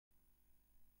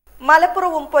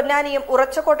മലപ്പുറവും പൊന്നാനിയും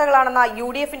ഉറച്ചക്കോട്ടകളാണെന്ന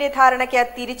യുഡിഎഫിന്റെ ധാരണയ്ക്ക്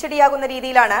തിരിച്ചടിയാകുന്ന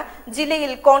രീതിയിലാണ്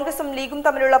ജില്ലയിൽ കോൺഗ്രസും ലീഗും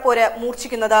തമ്മിലുള്ള പോര്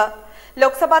മൂർച്ഛിക്കുന്നത്.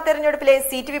 ലോക്സഭാ തെരഞ്ഞെടുപ്പിലെ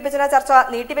സീറ്റ് വിഭജന ചർച്ച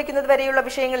നീട്ടിവെക്കുന്നതുവരെയുള്ള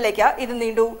വിഷയങ്ങളിലേക്ക് ഇത്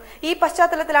നീണ്ടു. ഈ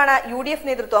പശ്ചാത്തലത്തിലാണ് യുഡിഎഫ്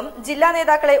നേതൃത്വം ജില്ലാ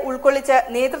നേതാക്കളെ ഉൾക്കൊള്ളിച്ച്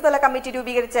നേതൃതല കമ്മിറ്റി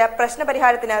രൂപീകരിച്ച്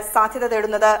പ്രശ്നപരിഹാരത്തിന് സാധ്യത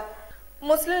തേടുന്നത്.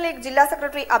 മുസ്ലിം ലീഗ് ജില്ലാ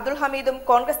സെക്രട്ടറി അബ്ദുൽ ഹമീദും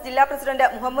കോൺഗ്രസ് ജില്ലാ പ്രസിഡന്റ്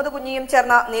മുഹമ്മദ് കുഞ്ഞിയും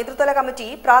ചേർന്ന നേതൃതല കമ്മിറ്റി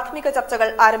പ്രാഥമിക ചർച്ചകൾ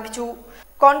ആരംഭിച്ചു.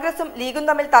 കോൺഗ്രസും ലീഗും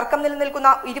തമ്മിൽ തർക്കം നിലനിൽക്കുന്ന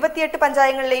 28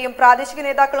 പഞ്ചായങ്ങളിലെയും പ്രാദേശിക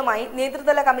നേതാക്കളുമായി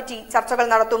നേതൃതല കമ്മിറ്റി ചർച്ചകൾ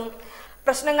നടത്തും.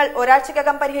 പ്രശ്നങ്ങൾ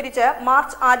ഒരാഴ്ചക്കകം പരിഹരിച്ച്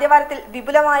മാർച്ച് ആദ്യവാരത്തിൽ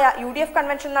വിപുലമായ യുഡിഎഫ്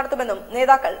കൺവെൻഷൻ നടത്തുമെന്നും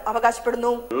നേതാക്കൾ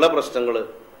അവകാശപ്പെടുന്നു. പ്രശ്നങ്ങള്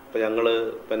ഞങ്ങള്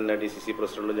ഡിസിസി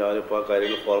പ്രസിഡന്റ് ഞാനിപ്പോ ആ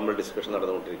കാര്യങ്ങൾ ഫോർമൽ ഡിസ്കഷൻ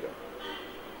നടന്നുകൊണ്ടിരിക്കുകയാണ്.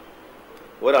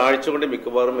 ഒരാഴ്ച കൊണ്ട്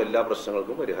മിക്കവാറും എല്ലാ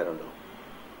പ്രശ്നങ്ങൾക്കും പരിഹാരം ഉണ്ടാവും.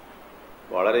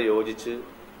 വളരെ യോജിച്ച്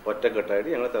ഒറ്റക്കെട്ടായിട്ട്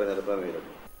ഞങ്ങൾ തെരഞ്ഞെടുപ്പിനെ നേരിടും.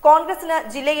 കോൺഗ്രസിന്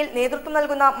ജില്ലയിൽ നേതൃത്വം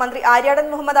നൽകുന്ന മന്ത്രി ആര്യാടൻ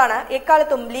മുഹമ്മദാണ്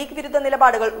എക്കാലത്തും ലീഗ് വിരുദ്ധ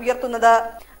നിലപാടുകൾ ഉയർത്തുന്നത്.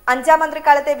 5ാം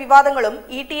മന്ത്രിക്കാലത്തെ വിവാദങ്ങളും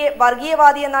ഇടിയെ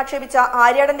വർഗീയവാദി എന്നാക്ഷേപിച്ച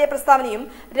ആര്യാടന്റെ പ്രസ്താവനയും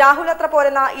രാഹുൽ അത്ര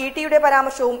പോരെന്ന ഇടിയുടെ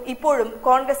പരാമർശവും ഇപ്പോഴും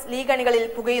കോൺഗ്രസ് ലീഗ് അണികളിൽ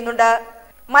പുകയുന്നുണ്ട്.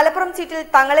 മലപ്പുറം സീറ്റിൽ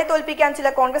തങ്ങളെ തോൽപ്പിക്കാൻ ചില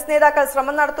കോൺഗ്രസ് നേതാക്കൾ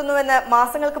ശ്രമം നടത്തുന്നുവെന്ന്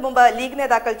മാസങ്ങൾക്ക് മുമ്പ് ലീഗ്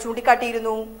നേതാക്കൾ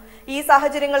ചൂണ്ടിക്കാട്ടിയിരുന്നു. ഈ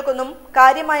സാഹചര്യങ്ങൾക്കൊന്നും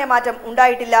കാര്യമായ മാറ്റം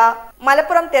ഉണ്ടായിട്ടില്ല.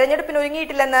 മലപ്പുറം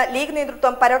തെരഞ്ഞെടുപ്പിനൊരുങ്ങിയിട്ടില്ലെന്ന് ലീഗ്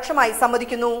നേതൃത്വം പരോക്ഷമായി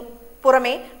സമ്മതിക്കുന്നു.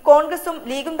 പുറമെ കോൺഗ്രസും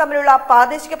ലീഗും തമ്മിലുള്ള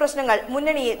പ്രാദേശിക പ്രശ്നങ്ങൾ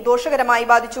മുന്നണിയെ ദോഷകരമായി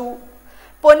ബാധിച്ചു.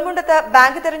 പൊന്മുണ്ടത്ത്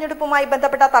ബാങ്ക് തെരഞ്ഞെടുപ്പുമായി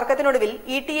ബന്ധപ്പെട്ട തർക്കത്തിനൊടുവിൽ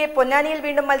ഇടിയെ പൊന്നാനിയിൽ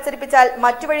വീണ്ടും മത്സരിപ്പിച്ചാൽ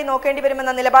മറ്റുവഴി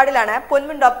നോക്കേണ്ടിവരുമെന്ന നിലപാടിലാണ്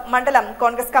പൊന്മുണ്ടം മണ്ഡലം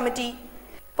കോൺഗ്രസ് കമ്മിറ്റി.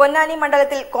 പൊന്നാനി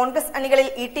മണ്ഡലത്തിൽ കോൺഗ്രസ് അണികളിൽ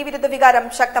ഇടി വിരുദ്ധ വികാരം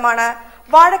ശക്തമാണ്.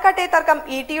 വാഴക്കാട്ടെ തർക്കം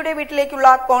ഇടിയുടെ വീട്ടിലേക്കുള്ള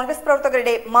കോൺഗ്രസ്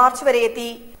പ്രവർത്തകരുടെ മാർച്ച് വരെ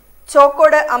എത്തി.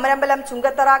 ചോക്കോട്, അമരമ്പലം,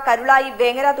 ചുങ്കത്തറ, കരുളായി,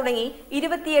 വേങ്ങര തുടങ്ങി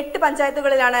 28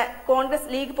 പഞ്ചായത്തുകളിലാണ് കോൺഗ്രസ്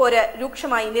ലീഗ് പോര്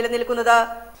രൂക്ഷമായി നിലനിൽക്കുന്നത്.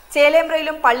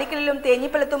 ചേലേമ്പ്രയിലും പള്ളിക്കലിലും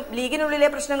തേഞ്ഞിപ്പലത്തും ലീഗിനുള്ളിലെ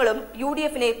പ്രശ്നങ്ങളും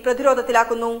യുഡിഎഫിനെ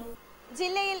പ്രതിരോധത്തിലാക്കുന്നു.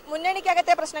 ജില്ലയിൽ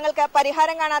മുന്നണിക്കകത്തെ പ്രശ്നങ്ങൾക്ക്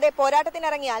പരിഹാരം കാണാതെ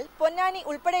പോരാട്ടത്തിനിറങ്ങിയാൽ പൊന്നാനി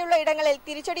ഉൾപ്പെടെയുള്ള ഇടങ്ങളിൽ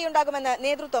തിരിച്ചടിയുണ്ടാകുമെന്ന്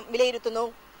നേതൃത്വം വിലയിരുത്തുന്നു.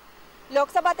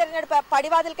 ലോക്സഭാ തെരഞ്ഞെടുപ്പ്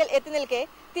പടിവാതിൽക്കൽ എത്തി നിൽക്കെ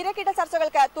തിരക്കിട്ട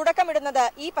ചർച്ചകൾക്ക് തുടക്കമിടുന്നത്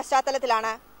ഈ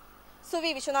പശ്ചാത്തലത്തിലാണ്.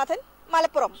 സുവി വിശ്വനാഥൻ,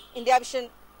 മലപ്പുറം, ഇന്ത്യാവിഷൻ.